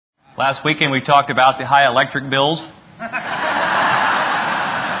Last weekend we talked about the high electric bills.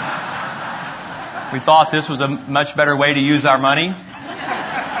 We thought this was a much better way to use our money.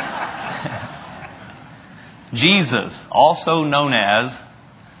 Jesus, also known as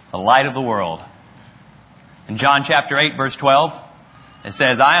the light of the world. In John chapter 8, verse 12, it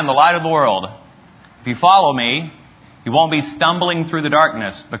says, I am the light of the world. If you follow me, you won't be stumbling through the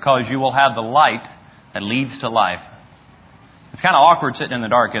darkness because you will have the light that leads to life. It's kind of awkward sitting in the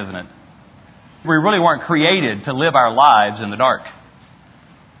dark, isn't it? We really weren't created to live our lives in the dark.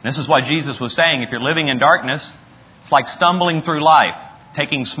 This is why Jesus was saying, if you're living in darkness, it's like stumbling through life,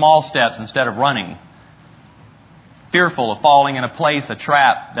 taking small steps instead of running. Fearful of falling in a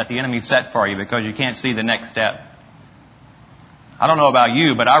trap that the enemy set for you because you can't see the next step. I don't know about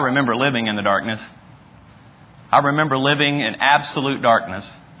you, but I remember living in the darkness. I remember living in absolute darkness.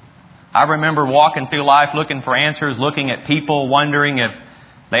 I remember walking through life looking for answers, looking at people, wondering if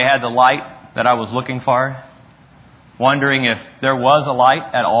they had the light that I was looking for. Wondering if there was a light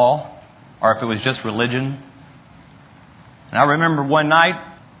at all, or if it was just religion. And I remember one night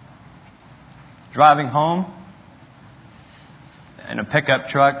driving home in a pickup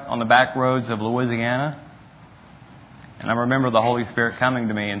truck on the back roads of Louisiana. And I remember the Holy Spirit coming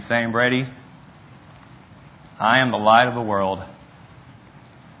to me and saying, Brady, I am the light of the world.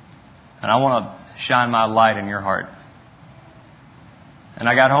 And I want to shine my light in your heart. And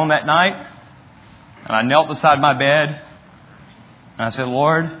I got home that night. And I knelt beside my bed and I said,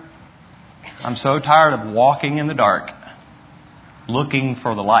 Lord, I'm so tired of walking in the dark, looking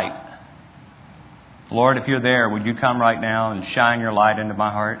for the light. Lord, if you're there, would you come right now and shine your light into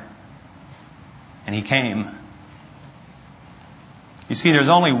my heart? And He came. You see, there's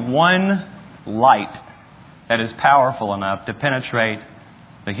only one light that is powerful enough to penetrate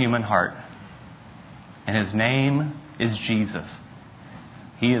the human heart. And His name is Jesus.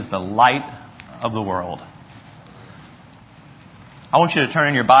 He is the light of the world. I want you to turn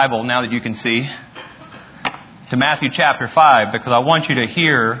in your Bible, now that you can see, to Matthew chapter 5, because I want you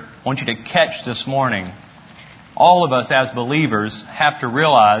to catch this morning. All of us as believers have to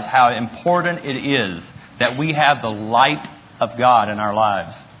realize how important it is that we have the light of God in our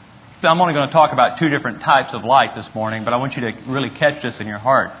lives. I'm only going to talk about two different types of light this morning, but I want you to really catch this in your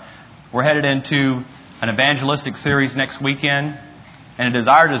heart. We're headed into an evangelistic series next weekend. And it is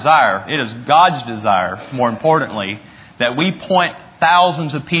our desire, it is God's desire, more importantly, that we point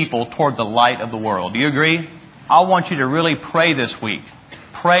thousands of people toward the light of the world. Do you agree? I want you to really pray this week.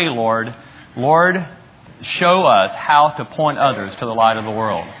 Pray, Lord, show us how to point others to the light of the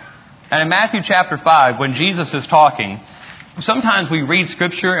world. And in Matthew chapter 5, when Jesus is talking, sometimes we read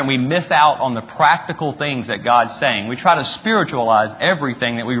Scripture and we miss out on the practical things that God's saying. We try to spiritualize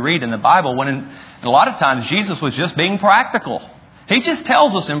everything that we read in the Bible when a lot of times Jesus was just being practical. He just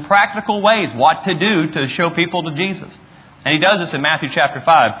tells us in practical ways what to do to show people to Jesus. And He does this in Matthew chapter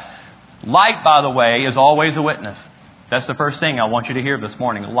 5. Light, by the way, is always a witness. That's the first thing I want you to hear this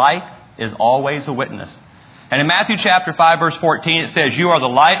morning. Light is always a witness. And in Matthew chapter 5, verse 14, it says, You are the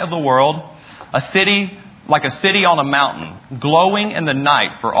light of the world, a city like a city on a mountain, glowing in the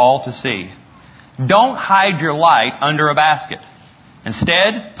night for all to see. Don't hide your light under a basket.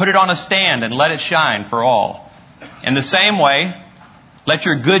 Instead, put it on a stand and let it shine for all. In the same way, let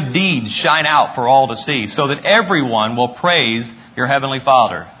your good deeds shine out for all to see, so that everyone will praise your Heavenly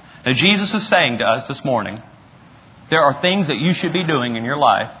Father. Now, Jesus is saying to us this morning, there are things that you should be doing in your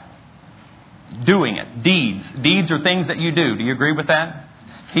life. Doing it. Deeds. Deeds are things that you do. Do you agree with that?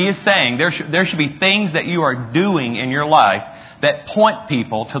 He is saying there should be things that you are doing in your life that point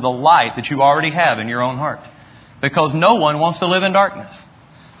people to the light that you already have in your own heart. Because no one wants to live in darkness.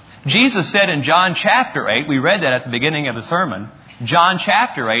 Jesus said in John chapter 8, we read that at the beginning of the sermon, John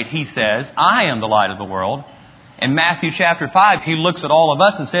chapter 8, He says, I am the light of the world. In Matthew chapter 5, He looks at all of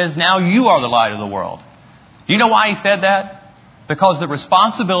us and says, now you are the light of the world. Do you know why He said that? Because the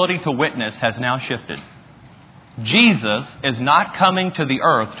responsibility to witness has now shifted. Jesus is not coming to the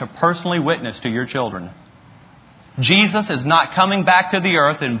earth to personally witness to your children. Jesus is not coming back to the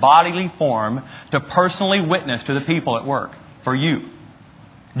earth in bodily form to personally witness to the people at work, for you.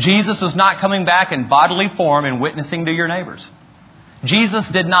 Jesus is not coming back in bodily form and witnessing to your neighbors. Jesus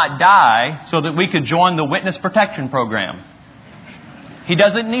did not die so that we could join the witness protection program. He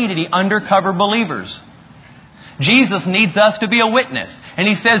doesn't need any undercover believers. Jesus needs us to be a witness. And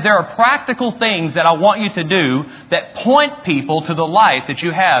He says there are practical things that I want you to do that point people to the light that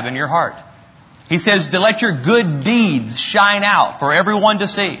you have in your heart. He says to let your good deeds shine out for everyone to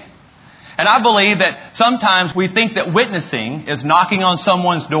see. And I believe that sometimes we think that witnessing is knocking on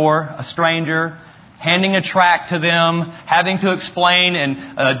someone's door, a stranger, handing a tract to them, having to explain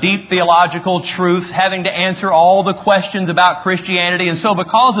in deep theological truth, having to answer all the questions about Christianity. And so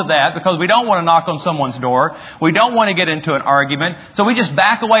because of that, because we don't want to knock on someone's door, we don't want to get into an argument, so we just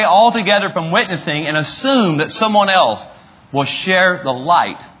back away altogether from witnessing and assume that someone else will share the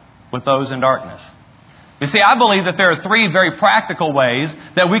light with those in darkness. You see, I believe that there are three very practical ways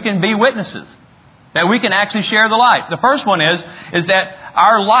that we can be witnesses, that we can actually share the light. The first one is that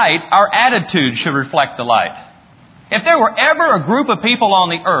our light, our attitude should reflect the light. If there were ever a group of people on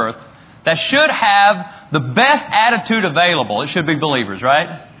the earth that should have the best attitude available, it should be believers,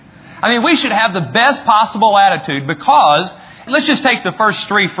 right? I mean, we should have the best possible attitude because, let's just take the first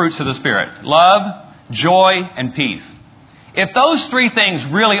three fruits of the Spirit: love, joy, and peace. If those three things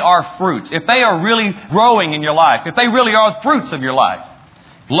really are fruits, if they are really growing in your life, if they really are fruits of your life,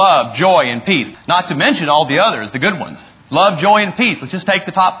 love, joy, and peace, not to mention all the others, the good ones. Love, joy, and peace. Let's just take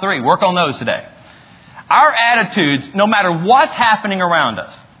the top three. Work on those today. Our attitudes, no matter what's happening around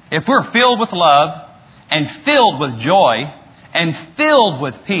us, if we're filled with love and filled with joy and filled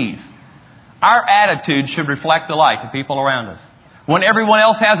with peace, our attitude should reflect the light to people around us. When everyone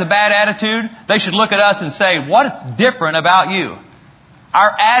else has a bad attitude, they should look at us and say, what is different about you?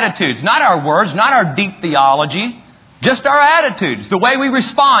 Our attitudes, not our words, not our deep theology, just our attitudes, the way we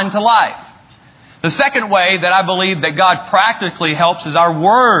respond to life. The second way that I believe that God practically helps is our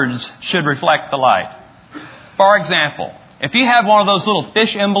words should reflect the light. For example, if you have one of those little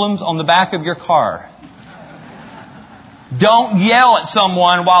fish emblems on the back of your car, don't yell at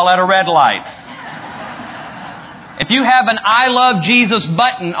someone while at a red light. If you have an I love Jesus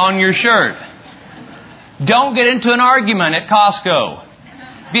button on your shirt, don't get into an argument at Costco.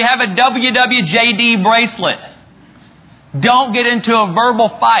 If you have a WWJD bracelet, don't get into a verbal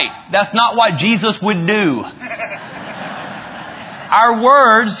fight. That's not what Jesus would do. Our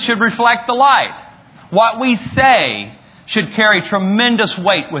words should reflect the light. What we say should carry tremendous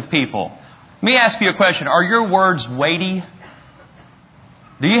weight with people. Let me ask you a question. Are your words weighty?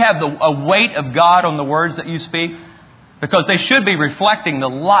 Do you have a weight of God on the words that you speak? Because they should be reflecting the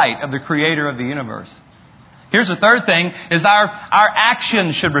light of the Creator of the universe. Here's the third thing, is our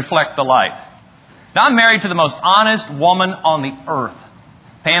actions should reflect the light. Now, I'm married to the most honest woman on the earth.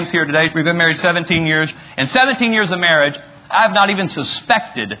 Pam's here today. We've been married 17 years. In 17 years of marriage, I have not even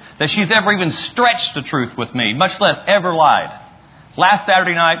suspected that she's ever even stretched the truth with me, much less ever lied. Last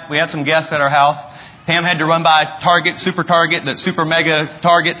Saturday night, we had some guests at our house. Pam had to run by Target, Super Mega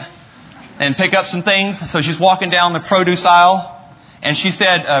Target, and pick up some things. So she's walking down the produce aisle, and she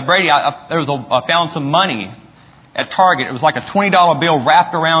said, Brady, I found some money at Target. It was like a $20 bill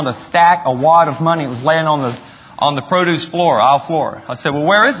wrapped around a wad of money. It was laying on the produce aisle floor. I said, well,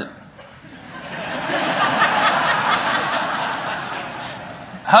 where is it?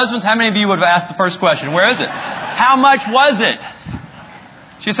 Husbands, how many of you would have asked the first question? Where is it? How much was it?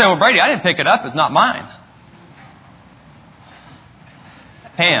 She said, well, Brady, I didn't pick it up. It's not mine.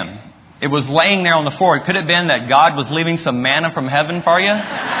 Pam, it was laying there on the floor. Could it have been that God was leaving some manna from heaven for you?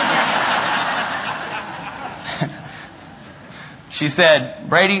 She said,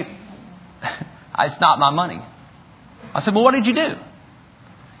 Brady, it's not my money. I said, well, what did you do?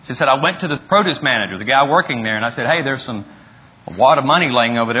 She said, I went to the produce manager, the guy working there, and I said, hey, there's a wad of money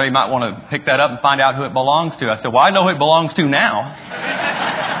laying over there. You might want to pick that up and find out who it belongs to. I said, well, I know who it belongs to now.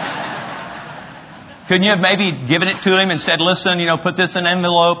 Couldn't you have maybe given it to him and said, listen, put this in an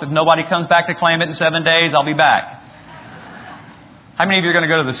envelope. If nobody comes back to claim it in 7 days, I'll be back. How many of you are going to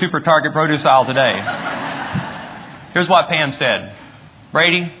go to the Super Target produce aisle today? Here's what Pam said.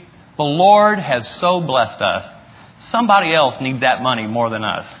 Brady, the Lord has so blessed us. Somebody else needs that money more than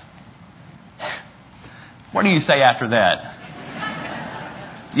us. What do you say after that?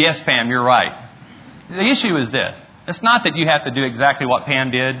 Yes, Pam, you're right. The issue is this. It's not that you have to do exactly what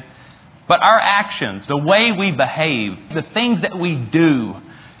Pam did, but our actions, the way we behave, the things that we do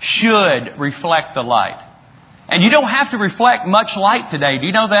should reflect the light. And you don't have to reflect much light today. Do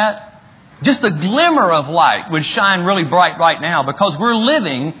you know that? Just a glimmer of light would shine really bright right now because we're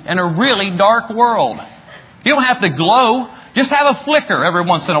living in a really dark world. You don't have to glow. Just have a flicker every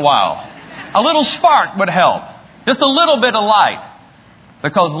once in a while. A little spark would help. Just a little bit of light.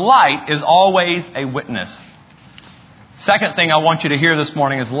 Because light is always a witness. Second thing I want you to hear this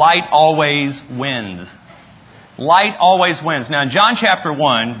morning is light always wins. Light always wins. Now in John chapter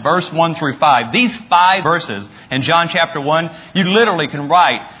 1, verse 1 through 5, these 5 verses in John chapter 1, you literally can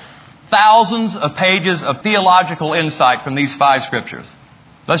write thousands of pages of theological insight from these 5 scriptures.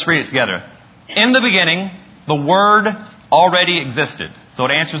 Let's read it together. In the beginning, the Word already existed. So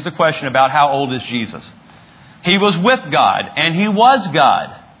it answers the question about how old is Jesus. He was with God, and He was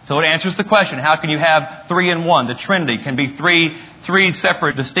God. So it answers the question, how can you have three in one? The Trinity can be three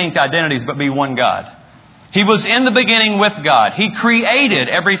separate, distinct identities, but be one God. He was in the beginning with God. He created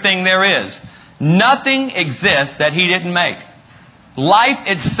everything there is. Nothing exists that He didn't make. Life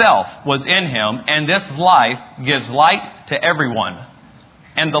itself was in Him, and this life gives light to everyone.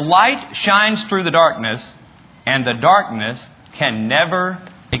 And the light shines through the darkness, and the darkness can never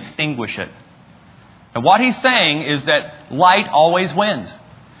extinguish it. And what He's saying is that light always wins.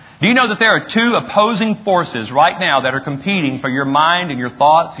 Do you know that there are two opposing forces right now that are competing for your mind and your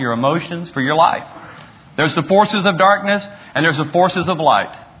thoughts, your emotions, for your life? There's the forces of darkness and there's the forces of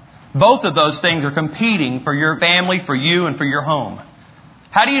light. Both of those things are competing for your family, for you, and for your home.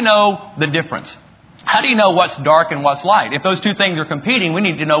 How do you know the difference? How do you know what's dark and what's light? If those two things are competing, we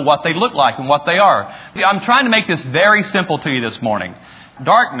need to know what they look like and what they are. I'm trying to make this very simple to you this morning.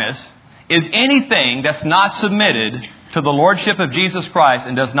 Darkness is anything that's not submitted to the Lordship of Jesus Christ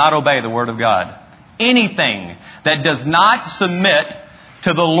and does not obey the Word of God. Anything that does not submit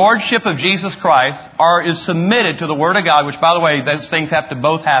to the Lordship of Jesus Christ or is submitted to the Word of God, which, by the way, those things have to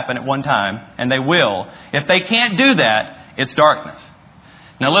both happen at one time, and they will. If they can't do that, it's darkness.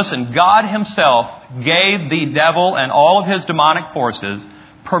 Now listen, God Himself gave the devil and all of his demonic forces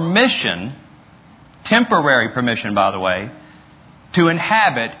permission, temporary permission, by the way, to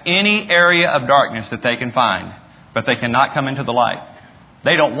inhabit any area of darkness that they can find. But they cannot come into the light.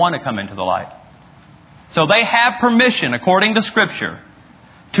 They don't want to come into the light. So they have permission, according to Scripture,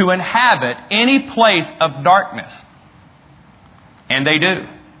 to inhabit any place of darkness. And they do.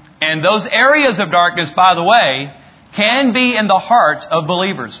 And those areas of darkness, by the way, can be in the hearts of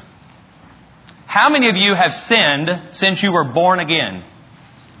believers. How many of you have sinned since you were born again?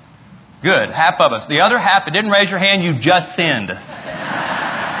 Good. Half of us. The other half that didn't raise your hand, you just sinned.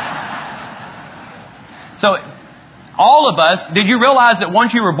 So, all of us, did you realize that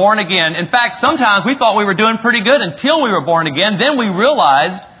once you were born again, in fact, sometimes we thought we were doing pretty good until we were born again. Then we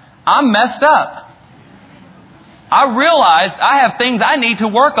realized, I'm messed up. I realized I have things I need to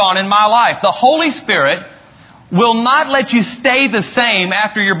work on in my life. The Holy Spirit will not let you stay the same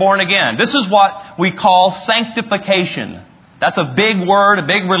after you're born again. This is what we call sanctification. That's a big word, a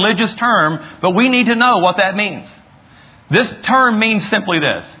big religious term, but we need to know what that means. This term means simply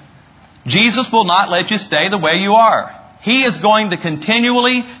this. Jesus will not let you stay the way you are. He is going to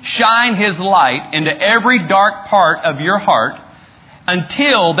continually shine His light into every dark part of your heart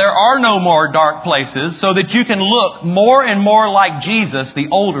until there are no more dark places, so that you can look more and more like Jesus the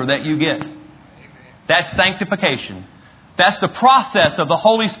older that you get. That's sanctification. That's the process of the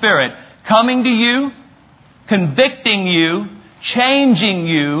Holy Spirit coming to you, convicting you, changing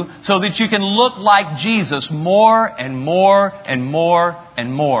you so that you can look like Jesus more and more and more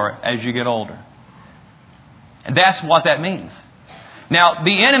and more as you get older. And that's what that means. Now,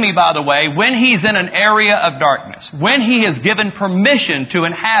 the enemy, by the way, when he's in an area of darkness, when he is given permission to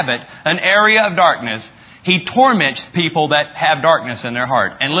inhabit an area of darkness, he torments people that have darkness in their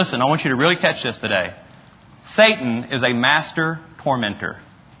heart. And listen, I want you to really catch this today. Satan is a master tormentor.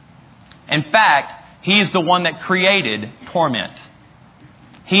 In fact, he is the one that created torment.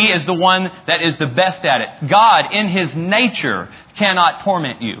 He is the one that is the best at it. God, in His nature, cannot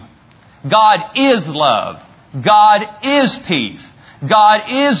torment you. God is love. God is peace. God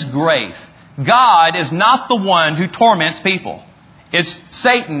is grace. God is not the one who torments people. It's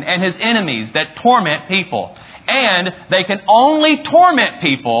Satan and his enemies that torment people. And they can only torment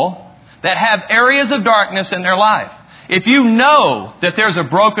people that have areas of darkness in their life. If you know that there's a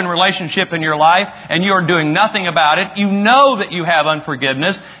broken relationship in your life and you are doing nothing about it, you know that you have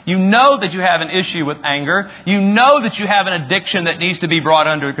unforgiveness, you know that you have an issue with anger, you know that you have an addiction that needs to be brought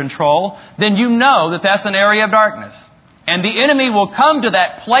under control, then you know that that's an area of darkness. And the enemy will come to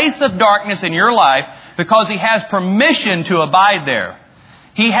that place of darkness in your life because he has permission to abide there.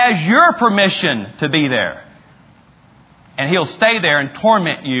 He has your permission to be there. And he'll stay there and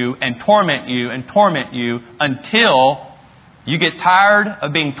torment you and torment you and torment you until you get tired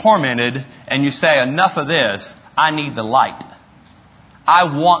of being tormented and you say, enough of this, I need the light. I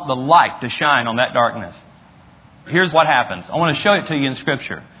want the light to shine on that darkness. Here's what happens. I want to show it to you in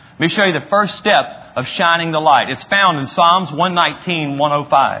Scripture. Let me show you the first step of shining the light. It's found in Psalms 119,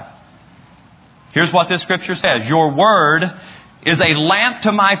 105. Here's what this Scripture says. Your word is a lamp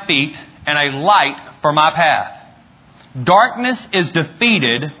to my feet and a light for my path. Darkness is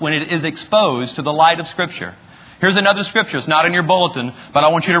defeated when it is exposed to the light of Scripture. Here's another Scripture. It's not in your bulletin, but I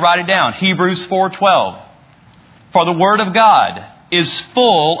want you to write it down. Hebrews 4:12. For the Word of God is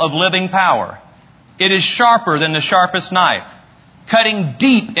full of living power. It is sharper than the sharpest knife, cutting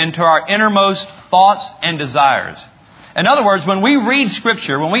deep into our innermost thoughts and desires. In other words, when we read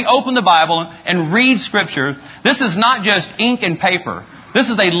Scripture, when we open the Bible and read Scripture, this is not just ink and paper. This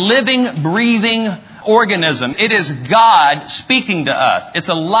is a living, breathing organism. It is God speaking to us. It's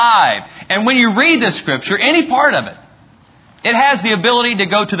alive. And when you read this Scripture, any part of it, it has the ability to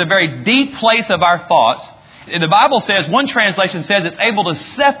go to the very deep place of our thoughts. The Bible says, one translation says it's able to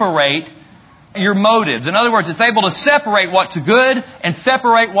separate your motives. In other words, it's able to separate what's good and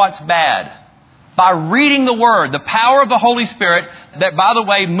separate what's bad. By reading the Word, the power of the Holy Spirit that, by the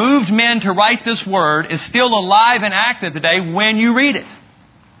way, moved men to write this Word is still alive and active today when you read it.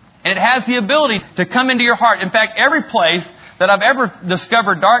 And it has the ability to come into your heart. In fact, every place that I've ever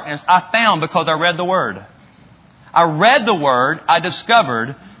discovered darkness, I found because I read the Word. I read the Word, I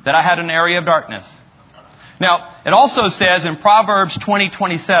discovered that I had an area of darkness. Now, it also says in Proverbs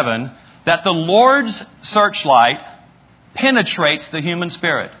 20:27 that the Lord's searchlight penetrates the human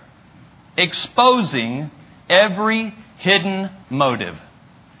spirit, exposing every hidden motive.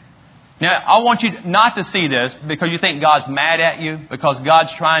 Now, I want you not to see this because you think God's mad at you, because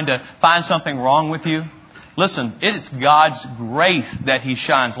God's trying to find something wrong with you. Listen, it is God's grace that He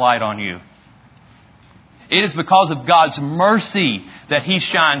shines light on you. It is because of God's mercy that He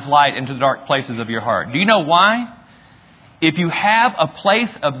shines light into the dark places of your heart. Do you know why? If you have a place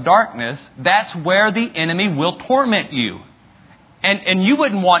of darkness, that's where the enemy will torment you. And you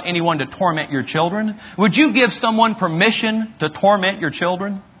wouldn't want anyone to torment your children. Would you give someone permission to torment your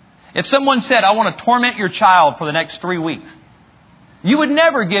children? If someone said, I want to torment your child for the next 3 weeks, you would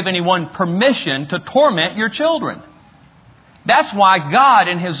never give anyone permission to torment your children. That's why God,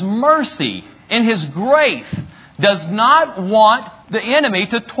 in His mercy, in His grace, does not want the enemy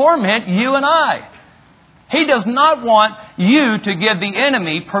to torment you and I. He does not want you to give the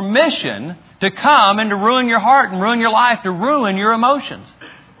enemy permission to come and to ruin your heart and ruin your life, to ruin your emotions.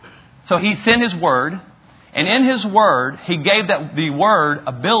 So He sent His Word, and in His Word, He gave the Word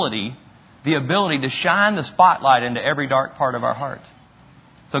the ability to shine the spotlight into every dark part of our hearts.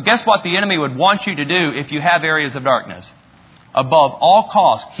 So guess what the enemy would want you to do if you have areas of darkness? Above all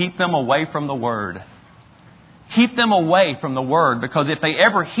costs, keep them away from the Word. Keep them away from the Word, because if they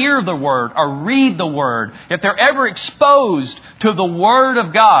ever hear the Word or read the Word, if they're ever exposed to the Word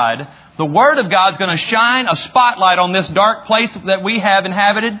of God is going to shine a spotlight on this dark place that we have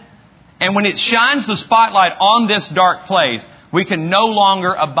inhabited. And when it shines the spotlight on this dark place, we can no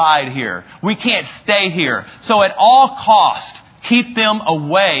longer abide here. We can't stay here. So at all costs, keep them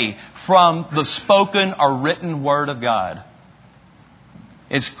away from the spoken or written Word of God.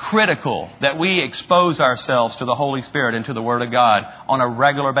 It's critical that we expose ourselves to the Holy Spirit and to the Word of God on a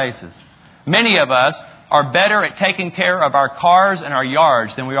regular basis. Many of us are better at taking care of our cars and our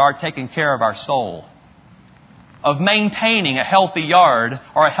yards than we are taking care of our soul. Of maintaining a healthy yard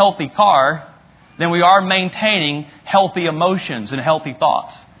or a healthy car than we are maintaining healthy emotions and healthy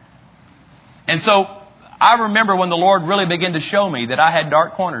thoughts. And so I remember when the Lord really began to show me that I had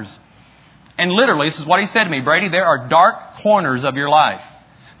dark corners. And literally, this is what He said to me, Brady, there are dark corners of your life.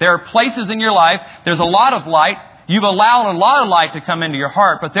 There are places in your life, there's a lot of light. You've allowed a lot of light to come into your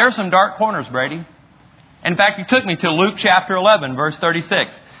heart, but there are some dark corners, Brady. In fact, He took me to Luke chapter 11, verse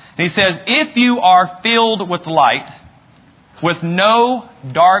 36. And He says, if you are filled with light, with no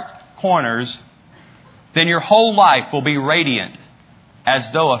dark corners, then your whole life will be radiant, as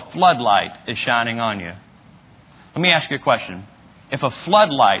though a floodlight is shining on you. Let me ask you a question. If a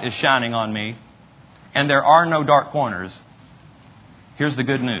floodlight is shining on me, and there are no dark corners, here's the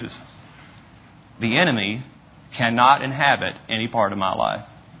good news. The enemy cannot inhabit any part of my life.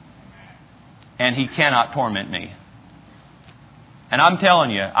 And he cannot torment me. And I'm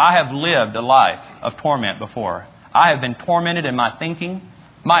telling you, I have lived a life of torment before. I have been tormented in my thinking.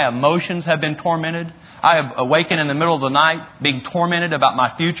 My emotions have been tormented. I have awakened in the middle of the night being tormented about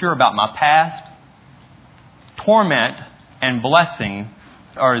my future, about my past. Torment and blessing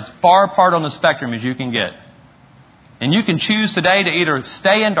are as far apart on the spectrum as you can get. And you can choose today to either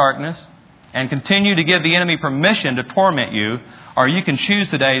stay in darkness and continue to give the enemy permission to torment you, or you can choose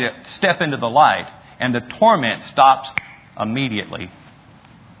today to step into the light, and the torment stops immediately.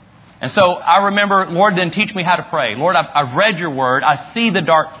 And so I remember, Lord, then teach me how to pray. Lord, I've read your word. I see the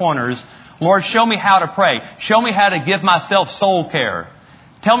dark corners. Lord, show me how to pray. Show me how to give myself soul care.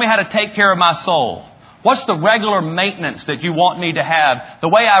 Tell me how to take care of my soul. What's the regular maintenance that you want me to have? The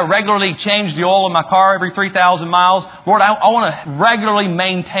way I regularly change the oil in my car every 3,000 miles. Lord, I want to regularly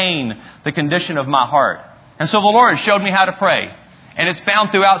maintain the condition of my heart. And so the Lord showed me how to pray. And it's found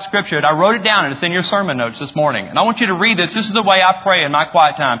throughout Scripture. And I wrote it down, and it's in your sermon notes this morning. And I want you to read this. This is the way I pray in my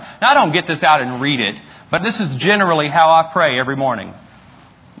quiet time. Now, I don't get this out and read it, but this is generally how I pray every morning.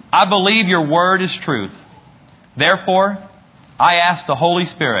 I believe your word is truth. Therefore, I ask the Holy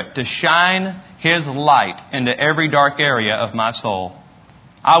Spirit to shine His light into every dark area of my soul.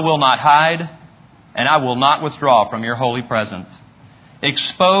 I will not hide, and I will not withdraw from your holy presence.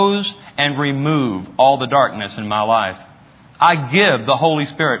 Expose and remove all the darkness in my life. I give the Holy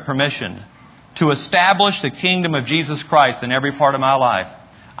Spirit permission to establish the kingdom of Jesus Christ in every part of my life.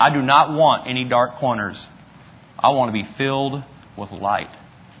 I do not want any dark corners. I want to be filled with light.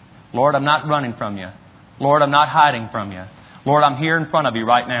 Lord, I'm not running from you. Lord, I'm not hiding from you. Lord, I'm here in front of you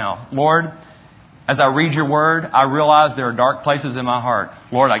right now. Lord, as I read your word, I realize there are dark places in my heart.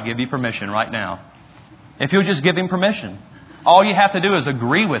 Lord, I give you permission right now. If you'll just give Him permission, all you have to do is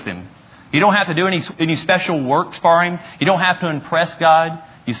agree with Him. You don't have to do any special works for Him. You don't have to impress God.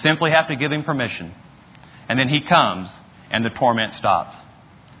 You simply have to give Him permission. And then He comes and the torment stops.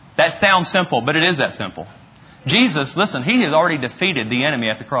 That sounds simple, but it is that simple. Jesus, listen, He has already defeated the enemy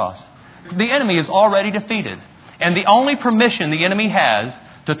at the cross. The enemy is already defeated. And the only permission the enemy has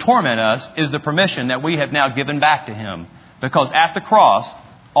to torment us is the permission that we have now given back to him. Because at the cross,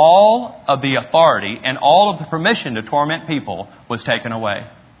 all of the authority and all of the permission to torment people was taken away.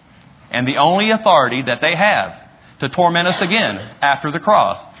 And the only authority that they have to torment us again after the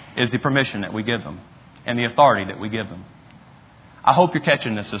cross is the permission that we give them and the authority that we give them. I hope you're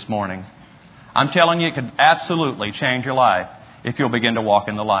catching this morning. I'm telling you, it could absolutely change your life if you'll begin to walk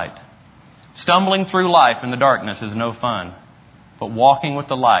in the light. Stumbling through life in the darkness is no fun, but walking with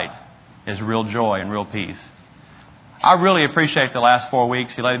the light is real joy and real peace. I really appreciate the last 4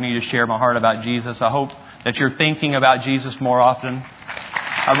 weeks. You letting me to share my heart about Jesus. I hope that you're thinking about Jesus more often.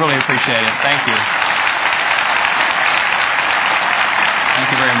 I really appreciate it. Thank you.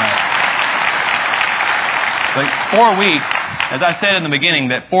 Thank you very much. But 4 weeks, as I said in the beginning,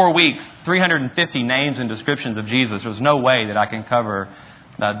 that 4 weeks, 350 names and descriptions of Jesus. There's no way that I can cover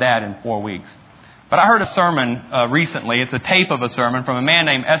that in 4 weeks. But I heard a sermon recently. It's a tape of a sermon from a man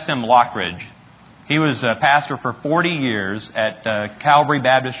named S.M. Lockridge. He was a pastor for 40 years at Calvary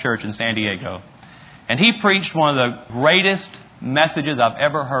Baptist Church in San Diego. And he preached one of the greatest messages I've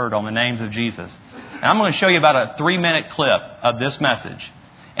ever heard on the names of Jesus. And I'm going to show you about a 3-minute clip of this message.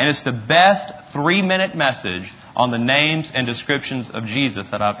 And it's the best 3-minute message on the names and descriptions of Jesus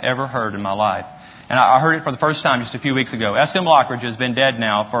that I've ever heard in my life. And I heard it for the first time just a few weeks ago. S.M. Lockridge has been dead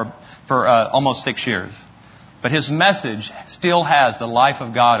now for almost 6 years. But his message still has the life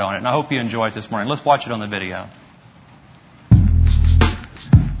of God on it. And I hope you enjoy it this morning. Let's watch it on the video.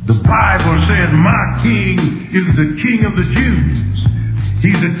 The Bible says, my king is the king of the Jews.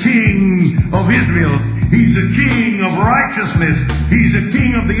 He's the king of Israel. He's the king of righteousness. He's the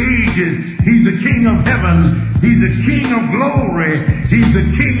king of the ages. He's the king of heaven. He's the king of glory. He's the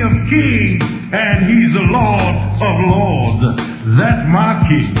king of kings. And he's the Lord of lords. That's my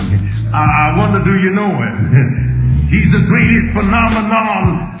king. I wonder, do you know him? He's the greatest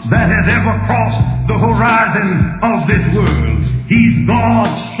phenomenon that has ever crossed the horizon of this world. He's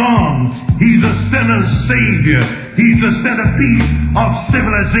God's Son. He's a sinner's Savior. He's the centerpiece of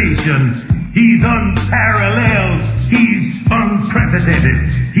civilization. He's unparalleled. He's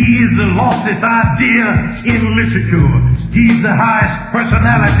unprecedented. He is the loftiest idea in literature. He's the highest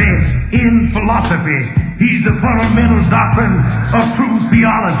personality in philosophy. He's the fundamental doctrine of true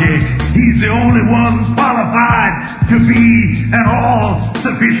theology. He's the only one qualified to be an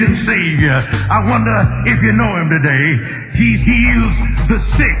all-sufficient Savior. I wonder if you know him today. He heals the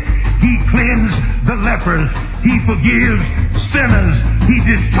sick. He cleanses the lepers. He forgives sinners. He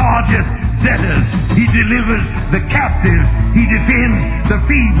discharges debtors. He delivers the captives. He defends the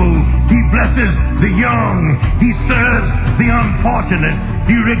feeble. He blesses the young. He serves the unfortunate.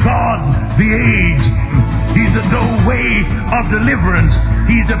 He regards the aged. He's the doorway of deliverance.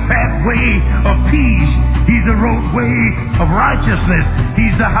 He's the pathway of peace. He's the roadway of righteousness.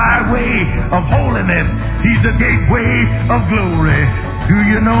 He's the highway of holiness. He's the gateway of glory. Do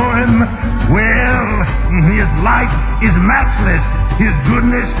you know him? Well, his light is matchless. His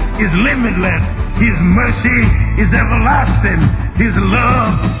goodness is limitless. His mercy is everlasting. His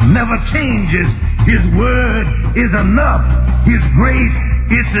love never changes. His word is enough. His grace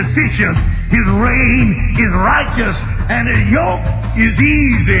is sufficient. His reign is righteous. And his yoke is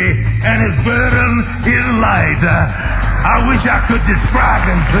easy. And his burden is light. I wish I could describe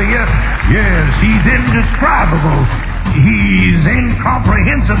him to you. Yes, he's indescribable. He's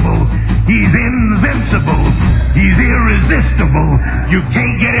incomprehensible. He's invincible. He's irresistible. You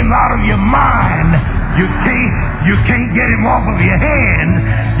can't get him out of your mind. You can't get him off of your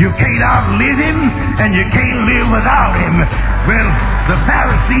hand. You can't outlive him, and you can't live without him. Well, the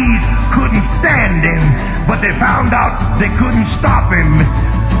Pharisees couldn't stand him, but they found out they couldn't stop him.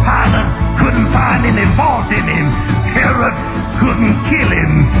 Pilate couldn't find any fault in him. Herod couldn't kill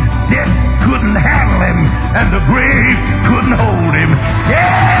him. Death couldn't handle him. And the grave couldn't hold him.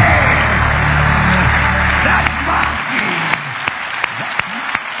 Yeah! That's my king.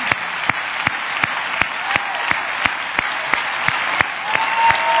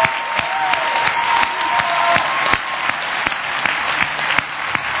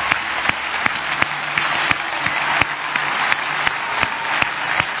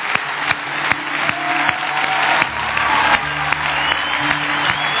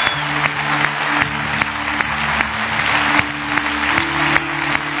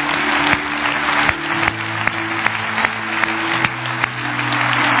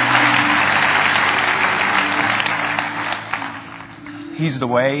 He's the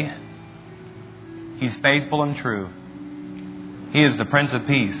way. He's faithful and true. He is the Prince of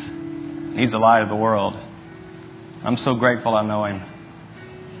Peace. He's the light of the world. I'm so grateful I know Him.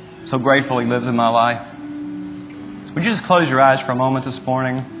 So grateful He lives in my life. Would you just close your eyes for a moment this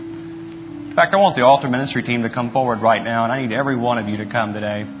morning? In fact, I want the altar ministry team to come forward right now, and I need every one of you to come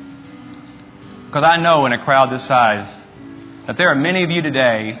today. Because I know in a crowd this size that there are many of you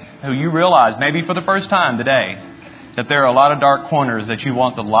today who you realize, maybe for the first time today, that there are a lot of dark corners that you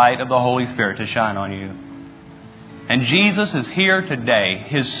want the light of the Holy Spirit to shine on you. And Jesus is here today.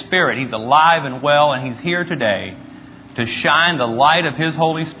 His Spirit, He's alive and well, and He's here today to shine the light of His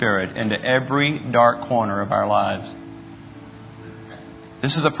Holy Spirit into every dark corner of our lives.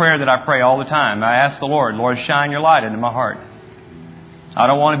 This is a prayer that I pray all the time. I ask the Lord, Lord, shine your light into my heart. I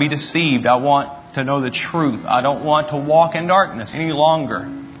don't want to be deceived. I want to know the truth. I don't want to walk in darkness any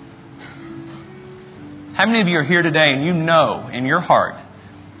longer. How many of you are here today and you know in your heart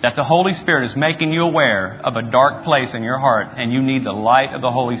that the Holy Spirit is making you aware of a dark place in your heart and you need the light of the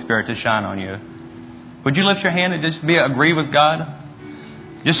Holy Spirit to shine on you? Would you lift your hand and just agree with God?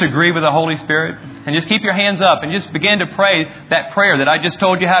 Just agree with the Holy Spirit and just keep your hands up and just begin to pray that prayer that I just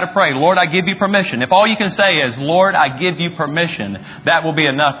told you how to pray. Lord, I give you permission. If all you can say is, Lord, I give you permission, that will be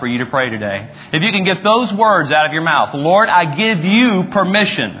enough for you to pray today. If you can get those words out of your mouth, Lord, I give you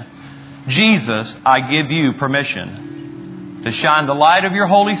permission. Jesus, I give you permission to shine the light of your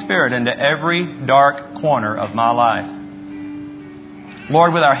Holy Spirit into every dark corner of my life.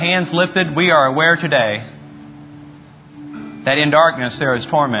 Lord, with our hands lifted, we are aware today that in darkness there is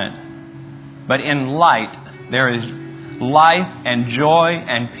torment, but in light there is life and joy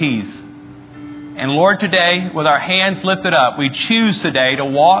and peace. And Lord, today, with our hands lifted up, we choose today to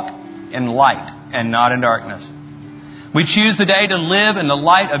walk in light and not in darkness. We choose today to live in the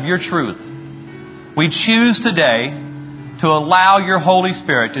light of your truth. We choose today to allow your Holy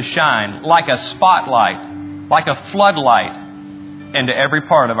Spirit to shine like a spotlight, like a floodlight into every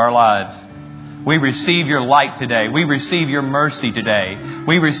part of our lives. We receive your light today. We receive your mercy today.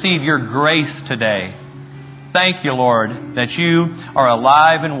 We receive your grace today. Thank you, Lord, that you are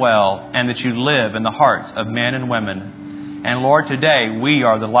alive and well and that you live in the hearts of men and women. And Lord, today we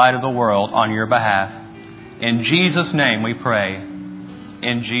are the light of the world on your behalf. In Jesus' name we pray.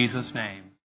 In Jesus' name.